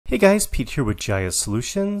Hey guys, Pete here with GIS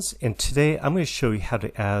Solutions, and today I'm going to show you how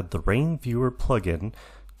to add the Rainviewer plugin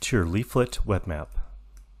to your Leaflet web map.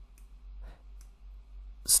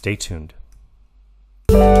 Stay tuned.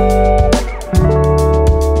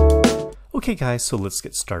 Okay guys, so let's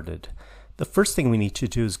get started. The first thing we need to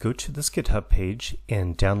do is go to this GitHub page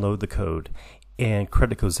and download the code, and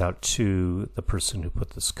credit goes out to the person who put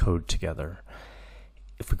this code together.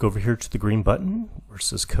 If we go over here to the green button, where's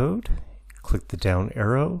this code? Click the down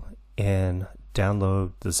arrow and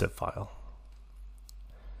download the zip file.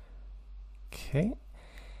 Okay,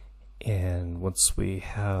 and once we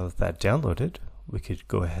have that downloaded, we could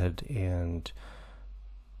go ahead and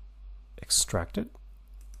extract it.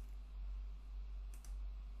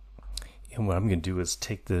 And what I'm going to do is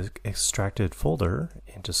take the extracted folder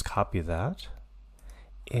and just copy that,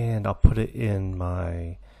 and I'll put it in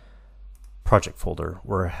my project folder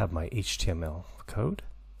where I have my HTML code.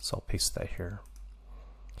 So I'll paste that here.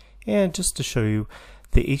 And just to show you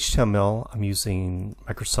the HTML, I'm using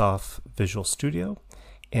Microsoft Visual Studio,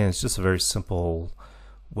 and it's just a very simple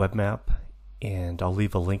web map, and I'll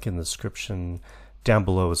leave a link in the description down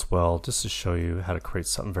below as well, just to show you how to create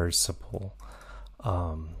something very simple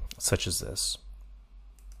such as this.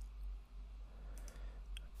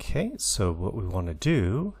 Okay, so what we want to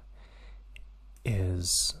do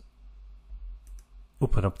is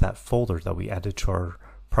open up that folder that we added to our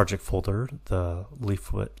project folder, the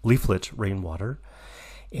Leaflet Rainwater,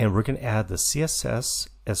 and we're going to add the CSS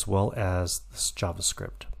as well as this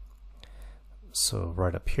JavaScript. So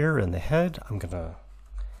right up here in the head, I'm going to...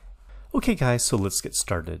 Okay guys, so let's get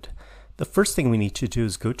started. The first thing we need to do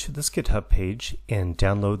is go to this GitHub page and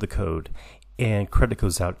download the code, and credit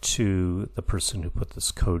goes out to the person who put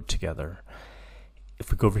this code together.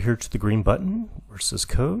 If we go over here to the green button, where's this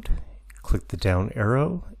code? Click the down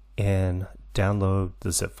arrow and download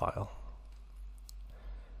the zip file.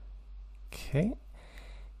 Okay,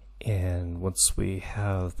 and once we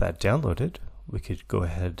have that downloaded, we could go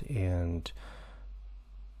ahead and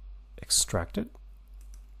extract it.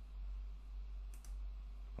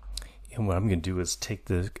 And what I'm going to do is take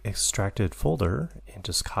the extracted folder and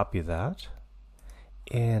just copy that,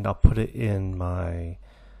 and I'll put it in my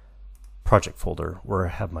project folder where I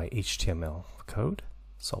have my HTML code.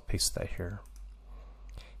 So I'll paste that here.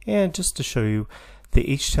 And just to show you the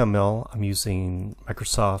HTML, I'm using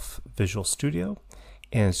Microsoft Visual Studio,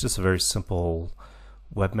 and it's just a very simple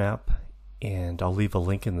web map, and I'll leave a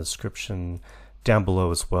link in the description down below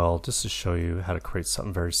as well, just to show you how to create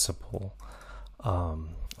something very simple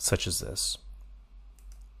such as this.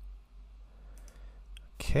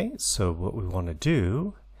 Okay, so what we want to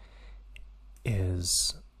do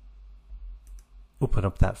is open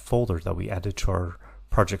up that folder that we added to our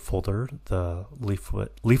project folder, the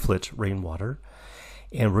Leaflet Rainwater,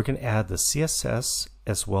 and we're going to add the CSS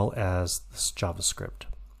as well as this JavaScript.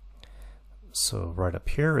 So right up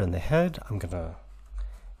here in the head, I'm going to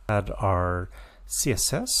add our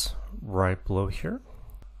CSS right below here.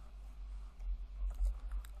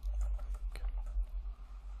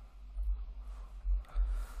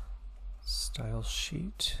 Style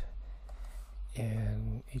sheet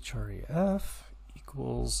and href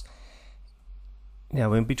equals.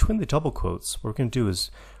 Now in between the double quotes, what we're going to do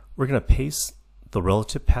is we're going to paste the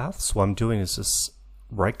relative path. So what I'm doing is just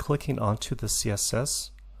right clicking onto the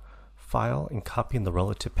CSS file and copying the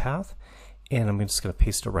relative path, and I'm just going to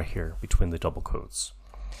paste it right here between the double quotes.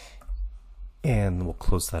 And we'll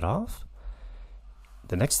close that off.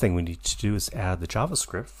 The next thing we need to do is add the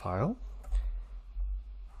JavaScript file.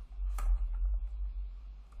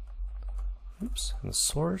 Oops, and the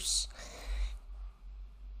source.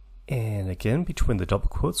 And again, between the double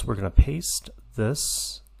quotes, we're going to paste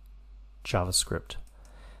this JavaScript.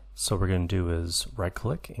 So what we're going to do is right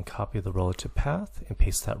click and copy the relative path and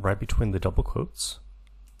paste that right between the double quotes.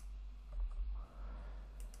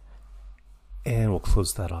 And we'll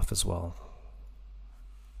close that off as well.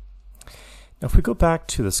 Now if we go back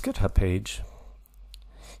to this GitHub page,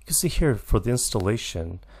 you can see here for the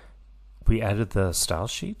installation, we added the style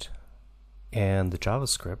sheet and the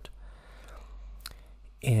JavaScript.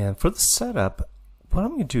 And for the setup, what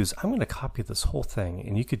I'm going to do is I'm going to copy this whole thing,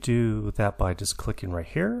 and you could do that by just clicking right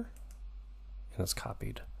here, and it's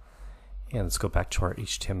copied. And let's go back to our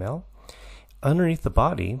HTML. Underneath the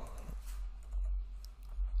body,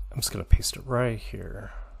 I'm just going to paste it right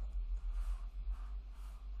here.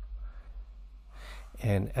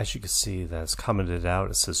 And as you can see, that's commented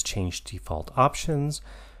out. It says change default options,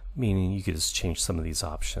 meaning you could just change some of these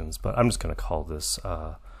options, but I'm just going to call this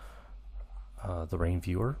the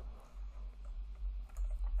Rainviewer.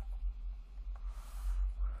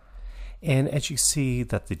 And as you see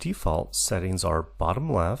that the default settings are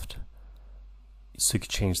bottom left, so you could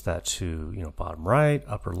change that to, you know, bottom right,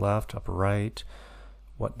 upper left, upper right,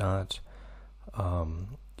 whatnot.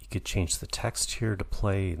 You could change the text here to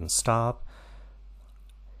play and stop,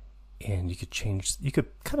 and you could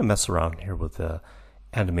kind of mess around here with the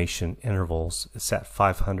animation intervals. It's at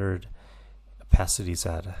 500, opacity's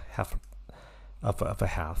at half of a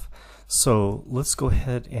half. So let's go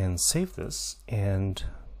ahead and save this, and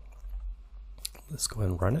let's go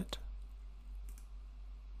ahead and run it.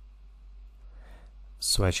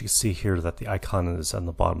 So as you can see here that the icon is on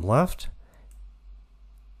the bottom left,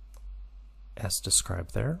 as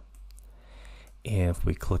described there. And if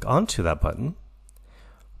we click onto that button,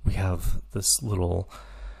 we have this little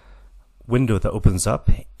window that opens up,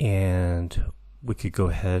 and we could go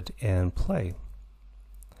ahead and play.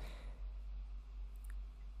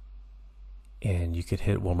 And you could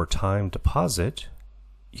hit one more time to pause it.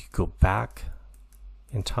 You could go back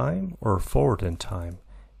in time or forward in time,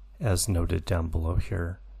 as noted down below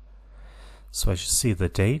here. So as you see, the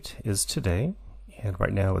date is today, and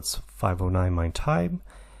right now it's 5:09 my time.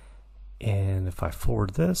 And if I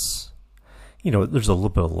forward this, you know, there's a little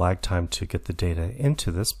bit of lag time to get the data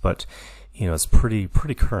into this, but you know, it's pretty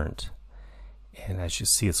current. And as you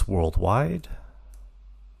see, it's worldwide.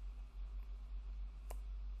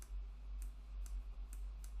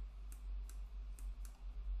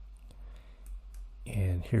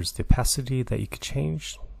 And here's the opacity that you could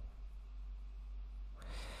change.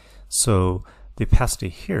 So the opacity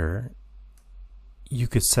here, you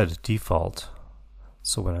could set a default.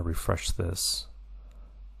 So when I refresh this,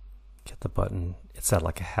 get the button, it's at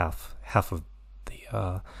like a half of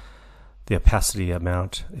the opacity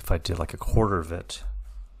amount. If I did like a quarter of it,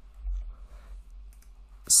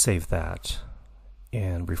 save that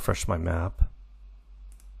and refresh my map,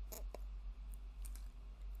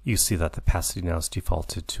 you see that the opacity now is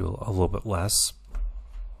defaulted to a little bit less.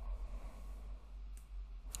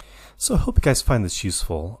 So I hope you guys find this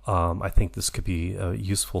useful. I think this could be a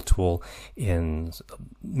useful tool in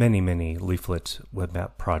many Leaflet web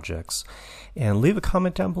map projects. And leave a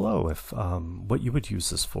comment down below if what you would use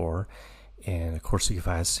this for. And of course, if you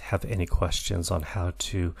guys have any questions on how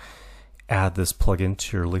to add this plugin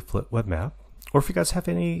to your Leaflet web map, or if you guys have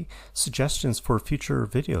any suggestions for future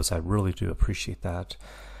videos, I really do appreciate that.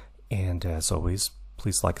 And as always,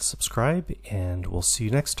 please like and subscribe, and we'll see you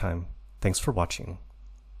next time. Thanks for watching.